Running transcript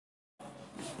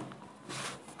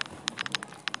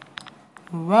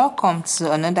Welcome to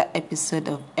another episode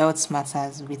of Health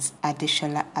Matters with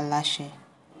Adeshola Alashe.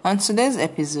 On today's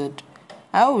episode,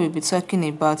 I will be talking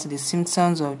about the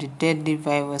symptoms of the deadly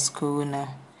virus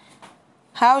corona.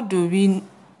 How do you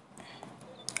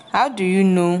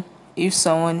know if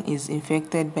someone is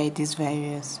infected by this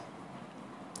virus?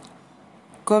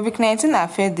 COVID-19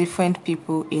 affects different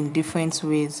people in different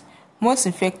ways. Most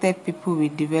infected people will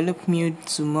develop mild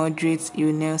to moderate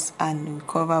illness and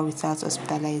recover without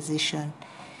hospitalization.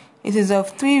 It is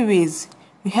of three ways.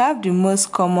 We have the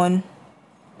most common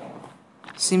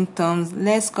symptoms,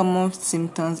 less common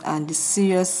symptoms, and the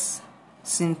serious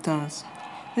symptoms.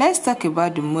 Let's talk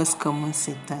about the most common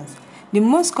symptoms. The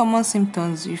most common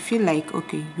symptoms, you feel like,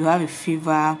 you have a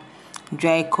fever,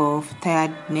 dry cough,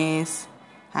 tiredness,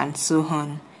 and so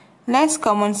on. Less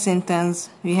common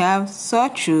symptoms, we have sore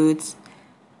throat,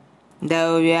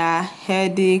 diarrhea,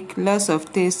 headache, loss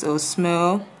of taste or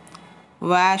smell,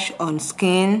 rash on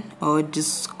skin, or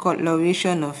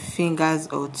discoloration of fingers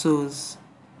or toes.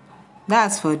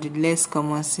 That's for the less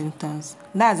common symptoms.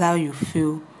 That's how you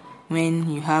feel when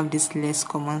you have these less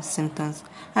common symptoms.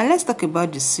 And let's talk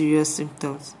about the serious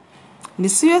symptoms. The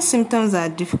serious symptoms are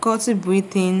difficulty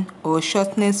breathing or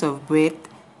shortness of breath,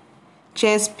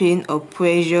 chest pain or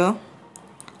pressure,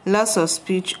 loss of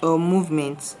speech or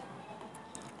movement.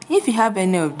 If you have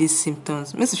any of these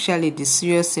symptoms, especially the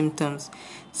serious symptoms,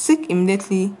 seek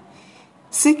immediate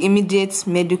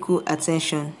medical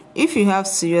attention. If you have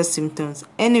serious symptoms,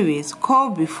 seek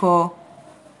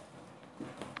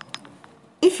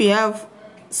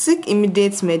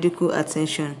immediate medical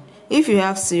attention. If you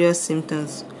have serious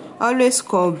symptoms, always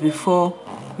call before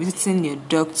visiting your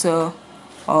doctor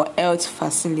or health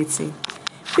facility.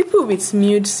 People with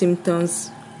mild symptoms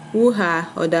who are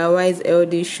otherwise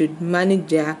healthy should manage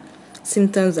their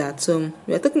symptoms at home.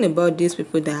 We are talking about these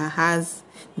people that has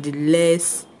the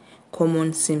less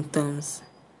common symptoms,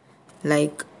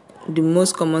 like the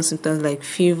most common symptoms like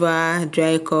fever,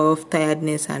 dry cough,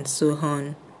 tiredness, and so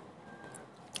on.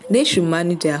 They should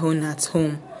manage their own at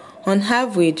home. On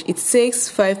average, it takes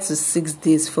 5 to 6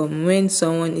 days from when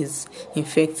someone is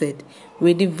infected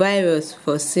with the virus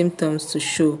for symptoms to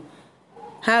show.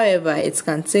 However, it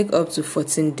can take up to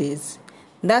 14 days.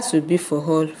 That will be for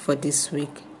all for this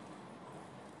week.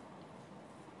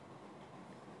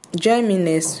 Join me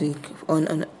next week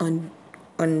on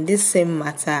this same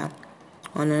matter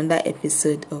on another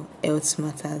episode of Health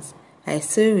Matters. I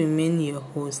still remain your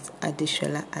host,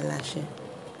 Adeshola Alashe.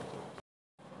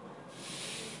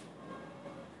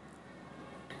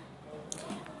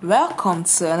 Welcome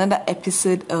to another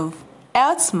episode of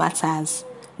Health Matters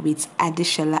with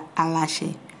Adeshola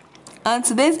Alashe. On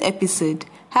today's episode,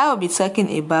 I will be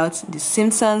talking about the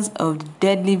symptoms of the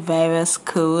deadly virus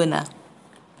corona.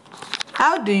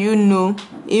 How do you know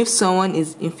if someone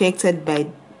is infected by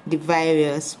the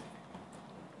virus?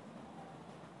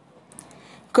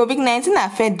 COVID-19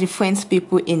 affects different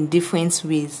people in different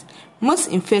ways. Most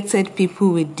infected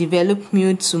people will develop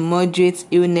mild to moderate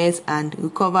illness and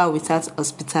recover without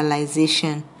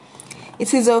hospitalization.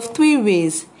 It is of three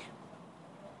ways.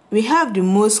 We have the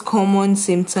most common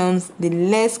symptoms, the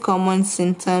less common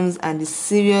symptoms, and the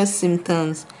serious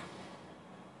symptoms.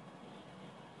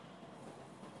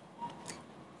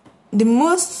 The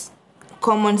most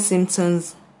common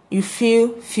symptoms, you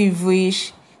feel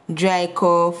feverish, dry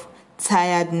cough,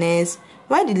 tiredness,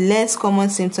 while the less common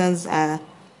symptoms are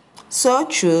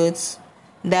sore throat,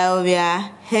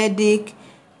 diarrhea, headache,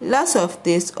 loss of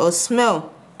taste or smell,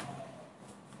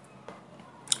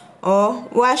 or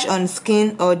rash on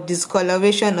skin or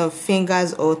discoloration of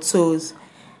fingers or toes.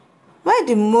 While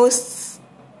the most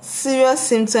serious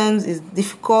symptoms is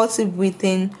difficulty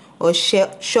breathing or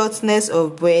shortness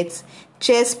of breath,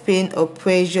 chest pain or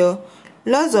pressure,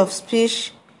 loss of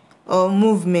speech or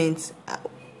movement.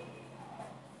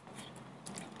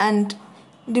 And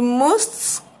the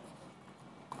most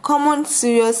common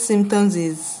serious symptoms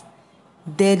is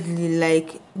deadly,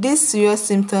 like these serious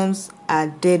symptoms are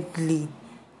deadly.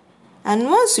 And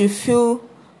once you feel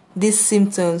these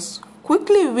symptoms,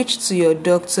 quickly reach to your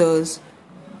doctors.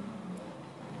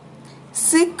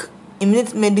 Seek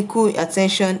immediate medical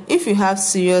attention if you have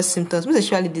serious symptoms,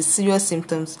 especially the serious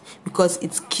symptoms, because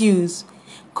it kills.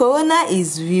 Corona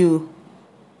is real.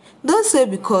 Don't say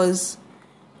because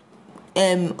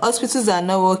hospitals are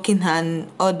not working and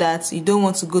all that, you don't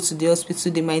want to go to the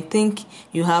hospital. They might think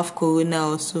you have corona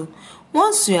also.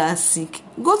 Once you are sick,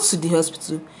 go to the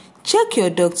hospital. Check your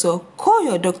doctor. Call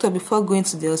your doctor before going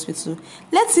to the hospital.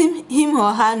 Let him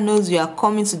or her knows you are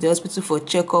coming to the hospital for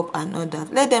checkup and all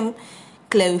that. Let them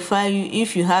clarify you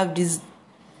if you have this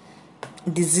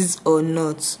disease or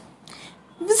not.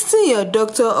 Visit See your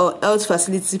doctor or health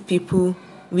facility people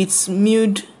with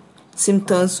mild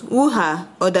symptoms who are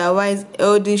otherwise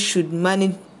healthy should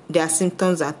manage their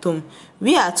symptoms at home.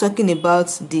 We are talking about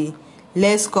the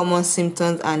less common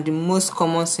symptoms and the most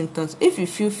common symptoms. If you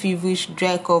feel feverish,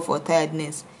 dry cough or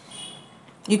tiredness,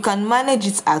 you can manage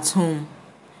it at home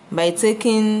by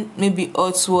taking maybe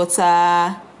hot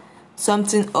water,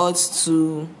 something hot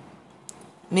to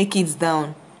make it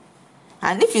down.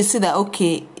 And if you see that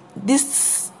okay,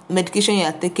 this medication you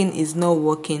are taking is not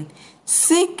working,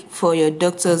 seek for your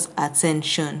doctor's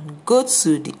attention. Go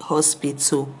to the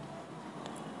hospital.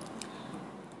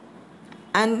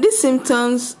 And these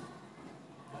symptoms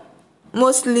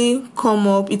mostly come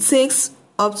up. It takes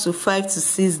up to 5 to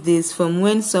 6 days from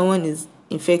when someone is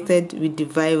infected with the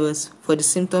virus for the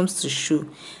symptoms to show.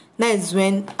 That is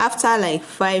when, after like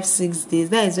 5-6 days,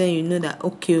 that is when you know that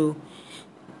okay,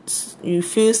 you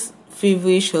feel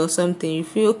feverish or something. You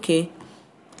feel okay,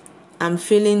 I'm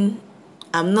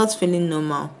not feeling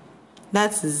normal.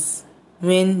 That is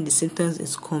when the symptoms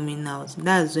is coming out.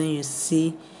 That is when you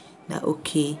see that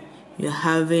okay, you're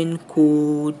having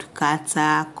cold,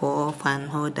 catarrh, cough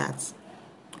and all that.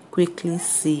 Quickly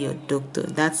see your doctor.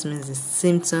 That means the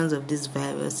symptoms of this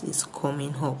virus is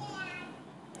coming up.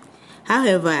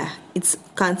 However, it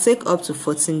can take up to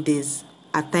 14 days.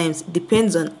 At times, it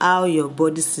depends on how your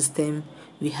body system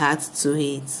reacts to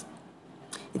it.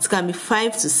 It can be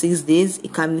 5 to 6 days,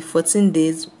 it can be 14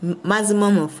 days,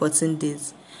 maximum of 14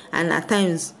 days. And at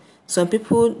times, some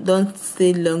people don't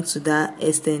stay long to that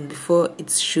extent before it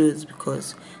shows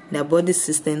because their body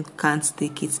system can't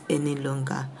take it any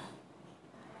longer.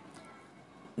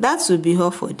 That will be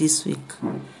all for this week.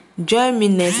 Join me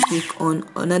next week on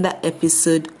another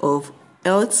episode of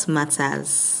Health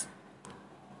Matters.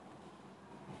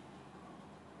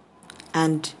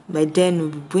 And by then we'll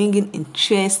be bringing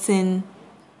interesting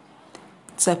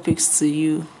topics to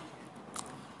you.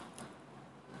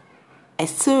 I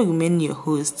still remain your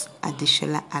host,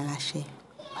 Adeshola Alashe.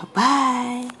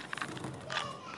 Bye-bye.